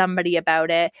 speak to somebody about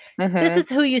it. This is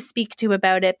who you speak to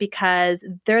about it, because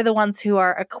they're the ones who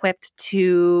are equipped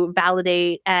to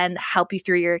validate and help you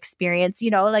through your experience.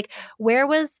 Like, where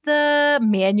was the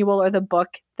manual or the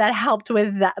book that helped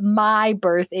with my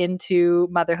birth into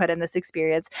motherhood and this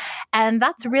experience? And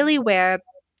that's really where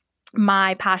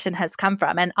my passion has come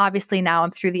from. And obviously now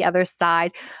I'm through the other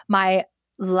side. My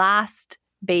last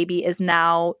baby is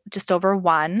now just over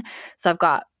 1. So I've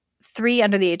got 3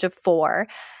 under the age of 4.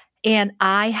 And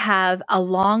I have,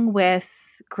 along with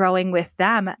growing with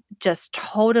them, just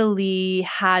totally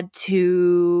had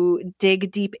to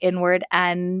dig deep inward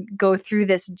and go through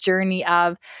this journey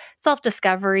of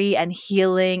self-discovery and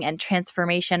healing and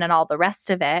transformation and all the rest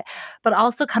of it, but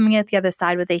also coming out the other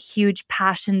side with a huge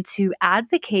passion to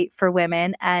advocate for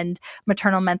women and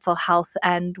maternal mental health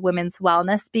and women's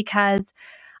wellness, because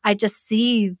I just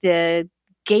see the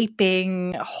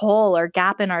gaping hole or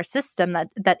gap in our system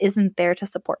that isn't there to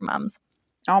support moms.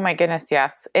 Oh my goodness,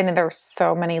 yes. And there's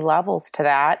so many levels to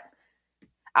that.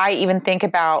 I even think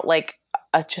about like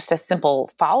just a simple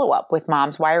follow-up with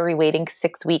moms. Why are we waiting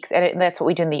 6 weeks? And that's what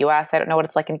we do in the US. I don't know what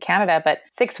it's like in Canada, but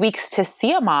 6 weeks to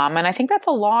see a mom. And I think that's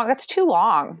too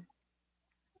long.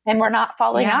 And we're not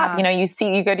following up.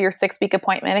 You go to your 6-week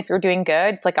appointment. If you're doing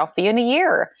good, it's like, I'll see you in a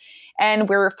year. And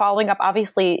we're following up.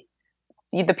 Obviously,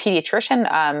 the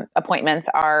pediatrician appointments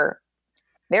are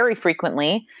very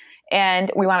frequently, and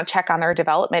we want to check on their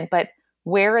development. But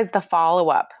where is the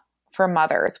follow-up for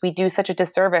mothers? We do such a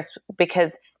disservice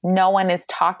because no one is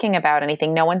talking about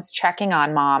anything. No one's checking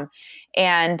on mom.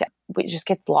 And it just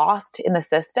gets lost in the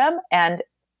system. And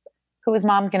who is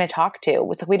mom going to talk to?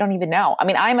 It's like, we don't even know. I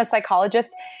mean, I'm a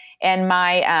psychologist, and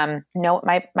my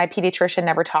pediatrician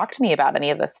never talked to me about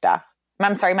any of this stuff.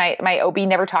 I'm sorry, my OB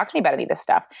never talked to me about any of this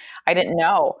stuff. I didn't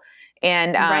know.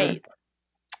 And right.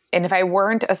 And if I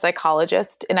weren't a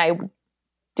psychologist and I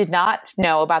did not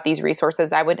know about these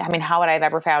resources, how would I have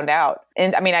ever found out?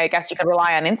 And I mean, I guess you could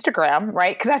rely on Instagram,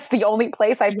 right? Because that's the only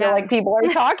place I feel like people are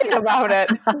talking about it.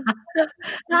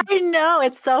 I know.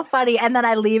 It's so funny. And then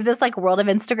I leave this like world of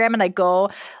Instagram and I go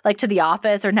like to the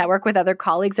office or network with other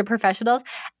colleagues or professionals.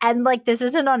 And like this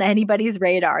isn't on anybody's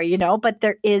radar, but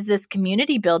there is this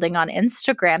community building on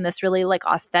Instagram, this really like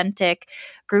authentic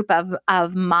group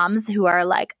of moms who are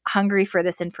like hungry for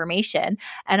this information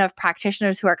and of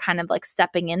practitioners who are kind of like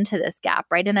stepping into this gap,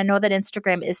 right? And I know that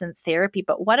Instagram isn't therapy,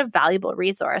 but what a valuable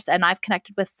resource. And I've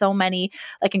connected with so many,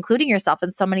 like including yourself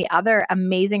and so many other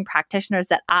amazing practitioners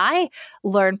that I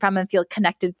learn from and feel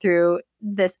connected through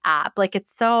this app. Like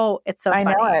it's so funny.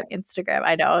 I know it. Instagram.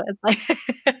 I know. It's like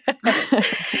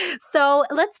So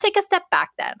let's take a step back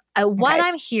then. What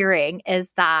I'm hearing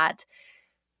is that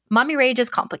mommy rage is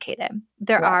complicated.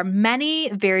 There are many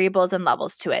variables and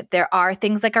levels to it. There are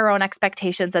things like our own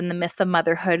expectations and the myths of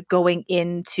motherhood going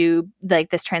into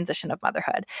like this transition of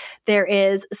motherhood. There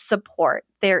is support.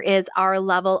 There is our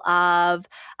level of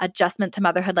adjustment to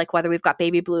motherhood, like whether we've got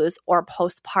baby blues or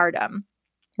postpartum.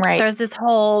 Right. There's this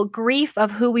whole grief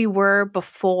of who we were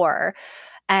before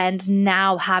and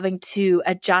now having to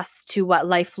adjust to what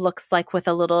life looks like with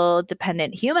a little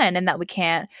dependent human, and that we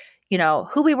can't,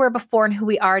 who we were before and who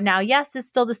we are now, yes, it's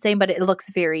still the same, but it looks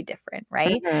very different,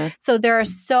 right? Mm-hmm. So there are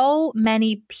so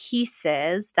many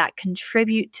pieces that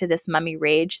contribute to this mummy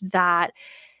rage that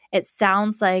it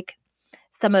sounds like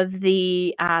some of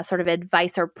the sort of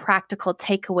advice or practical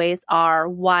takeaways are,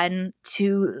 one,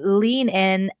 to lean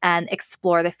in and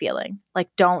explore the feeling. Like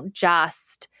don't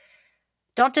just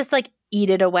like eat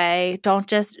it away. Don't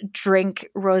just drink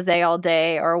rosé all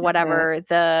day or whatever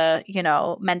the,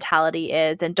 mentality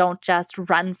is, and don't just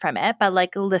run from it, but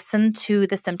like listen to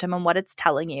the symptom and what it's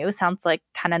telling you. Sounds like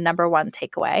kind of number one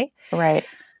takeaway. Right.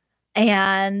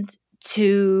 And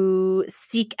to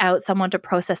seek out someone to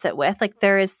process it with. Like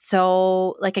there is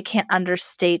I can't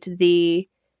understate the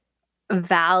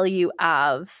value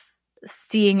of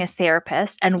seeing a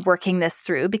therapist and working this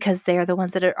through, because they are the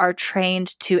ones that are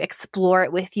trained to explore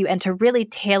it with you and to really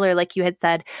tailor, like you had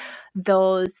said,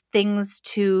 those things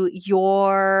to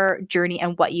your journey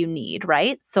and what you need,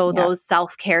 right? So those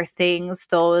self-care things,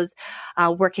 those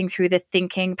working through the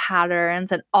thinking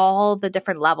patterns and all the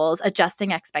different levels,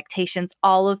 adjusting expectations,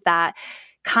 all of that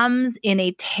comes in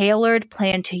a tailored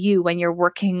plan to you when you're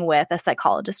working with a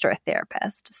psychologist or a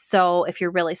therapist. So if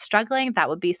you're really struggling, that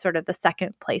would be sort of the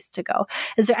second place to go.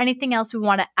 Is there anything else we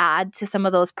want to add to some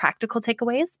of those practical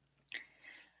takeaways?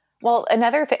 Well,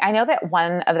 another thing, I know that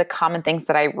one of the common things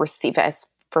that I receive as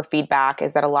for feedback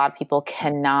is that a lot of people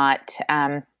cannot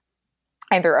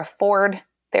either afford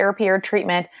therapy or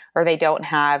treatment, or they don't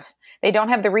have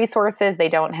the resources, they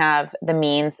don't have the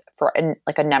means for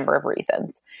a number of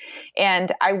reasons.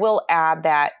 And I will add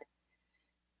that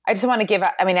I just want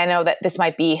to I know that this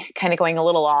might be kind of going a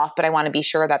little off, but I want to be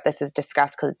sure that this is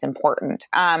discussed because it's important.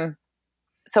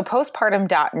 So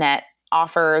postpartum.net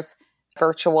offers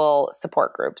virtual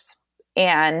support groups,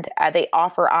 and they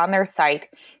offer on their site,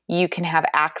 you can have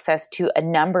access to a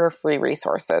number of free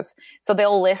resources. So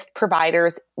they'll list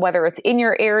providers, whether it's in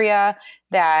your area,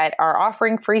 that are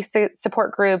offering free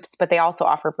support groups, but they also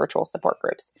offer virtual support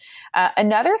groups.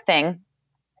 Another thing,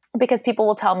 because people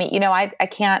will tell me, I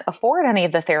can't afford any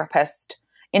of the therapists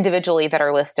individually that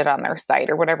are listed on their site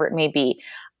or whatever it may be.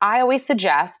 I always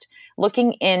suggest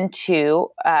looking into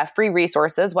free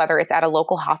resources, whether it's at a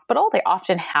local hospital. They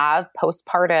often have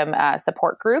postpartum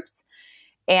support groups,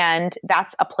 and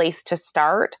that's a place to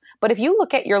start. But if you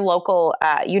look at your local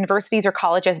universities or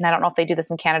colleges, and I don't know if they do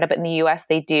this in Canada, but in the US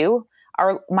they do,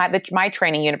 my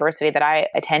training university that I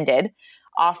attended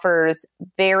offers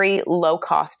very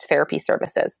low-cost therapy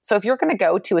services. So if you're going to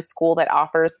go to a school that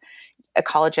offers a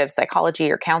college of psychology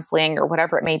or counseling or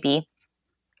whatever it may be,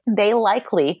 they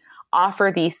likely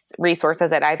offer these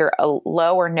resources at either a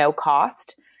low or no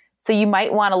cost. So you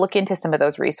might want to look into some of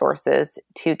those resources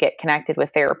to get connected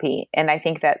with therapy. And I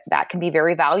think that can be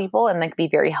very valuable and that can be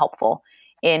very helpful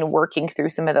in working through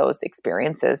some of those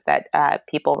experiences that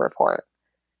people report.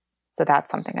 So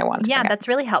that's something I wanted to bring up. That's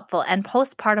really helpful. And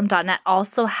postpartum.net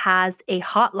also has a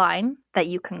hotline that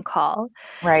you can call.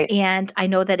 Right. And I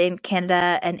know that in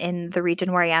Canada and in the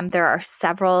region where I am, there are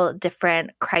several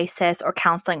different crisis or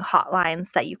counseling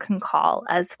hotlines that you can call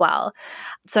as well.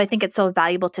 So I think it's so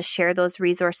valuable to share those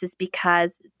resources,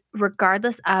 because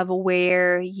regardless of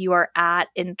where you are at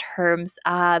in terms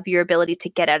of your ability to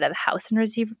get out of the house and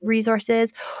receive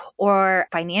resources, or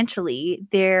financially,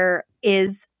 there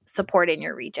is support in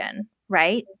your region,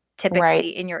 right?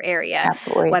 Typically in your area.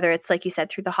 Absolutely. Whether it's, like you said,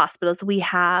 through the hospitals. We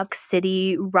have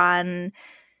city-run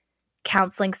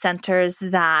counseling centers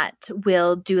that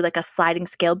will do like a sliding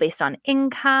scale based on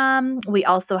income. We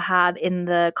also have in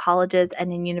the colleges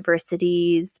and in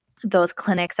universities those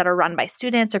clinics that are run by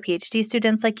students or PhD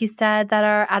students, like you said, that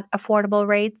are at affordable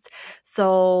rates.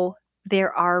 So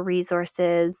there are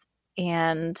resources,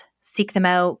 and seek them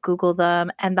out, Google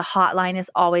them. And the hotline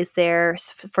is always there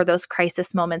for those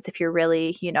crisis moments. If you're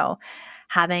really,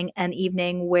 having an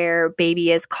evening where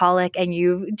baby is colic and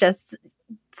you just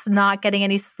not getting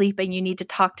any sleep and you need to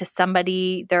talk to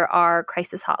somebody, there are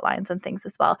crisis hotlines and things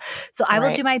as well. So I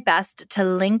will do my best to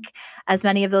link as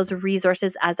many of those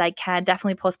resources as I can,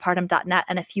 definitely postpartum.net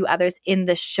and a few others in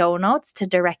the show notes to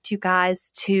direct you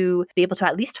guys to be able to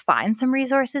at least find some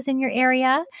resources in your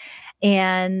area.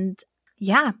 And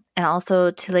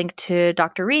also to link to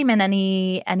Dr. Ream and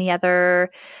any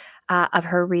other of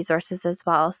her resources as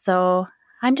well. So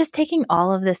I'm just taking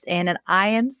all of this in, and I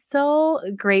am so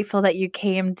grateful that you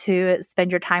came to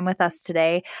spend your time with us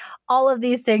today. All of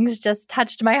these things just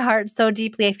touched my heart so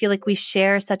deeply. I feel like we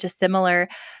share such a similar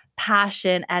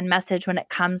passion and message when it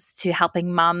comes to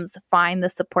helping moms find the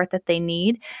support that they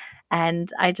need.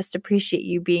 And I just appreciate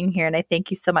you being here. And I thank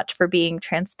you so much for being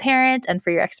transparent and for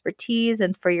your expertise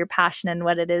and for your passion and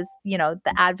what it is,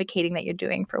 the advocating that you're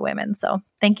doing for women. So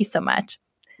thank you so much.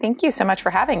 Thank you so much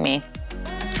for having me.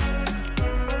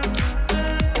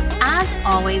 As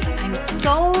always, I'm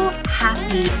so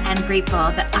happy and grateful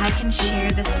that I can share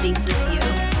this space with you.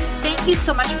 Thank you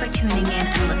so much for tuning in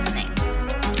and listening.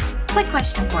 Quick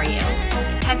question for you.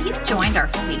 Have you joined our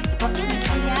Facebook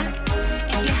community yet?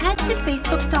 If you head to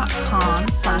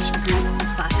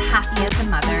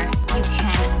facebook.com/groups/happyasmother, you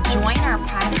can join our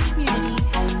private community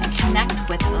and connect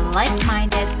with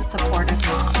like-minded, supportive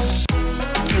moms.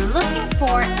 If you're looking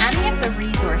for any of the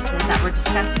resources that were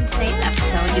discussed in today's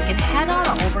episode, you can head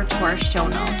on over to our show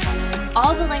notes.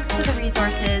 All the links to the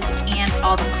resources and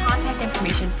all the contact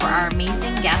information for our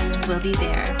amazing guest will be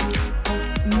there.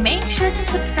 Make sure to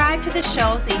subscribe to the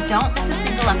show so you don't miss a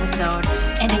single episode.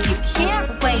 And if you can't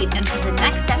wait until the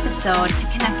next episode to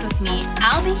connect with me,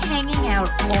 I'll be hanging out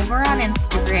over on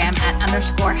Instagram at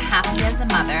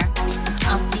 _happyasmother.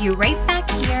 I'll see you right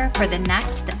back here for the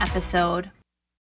next episode.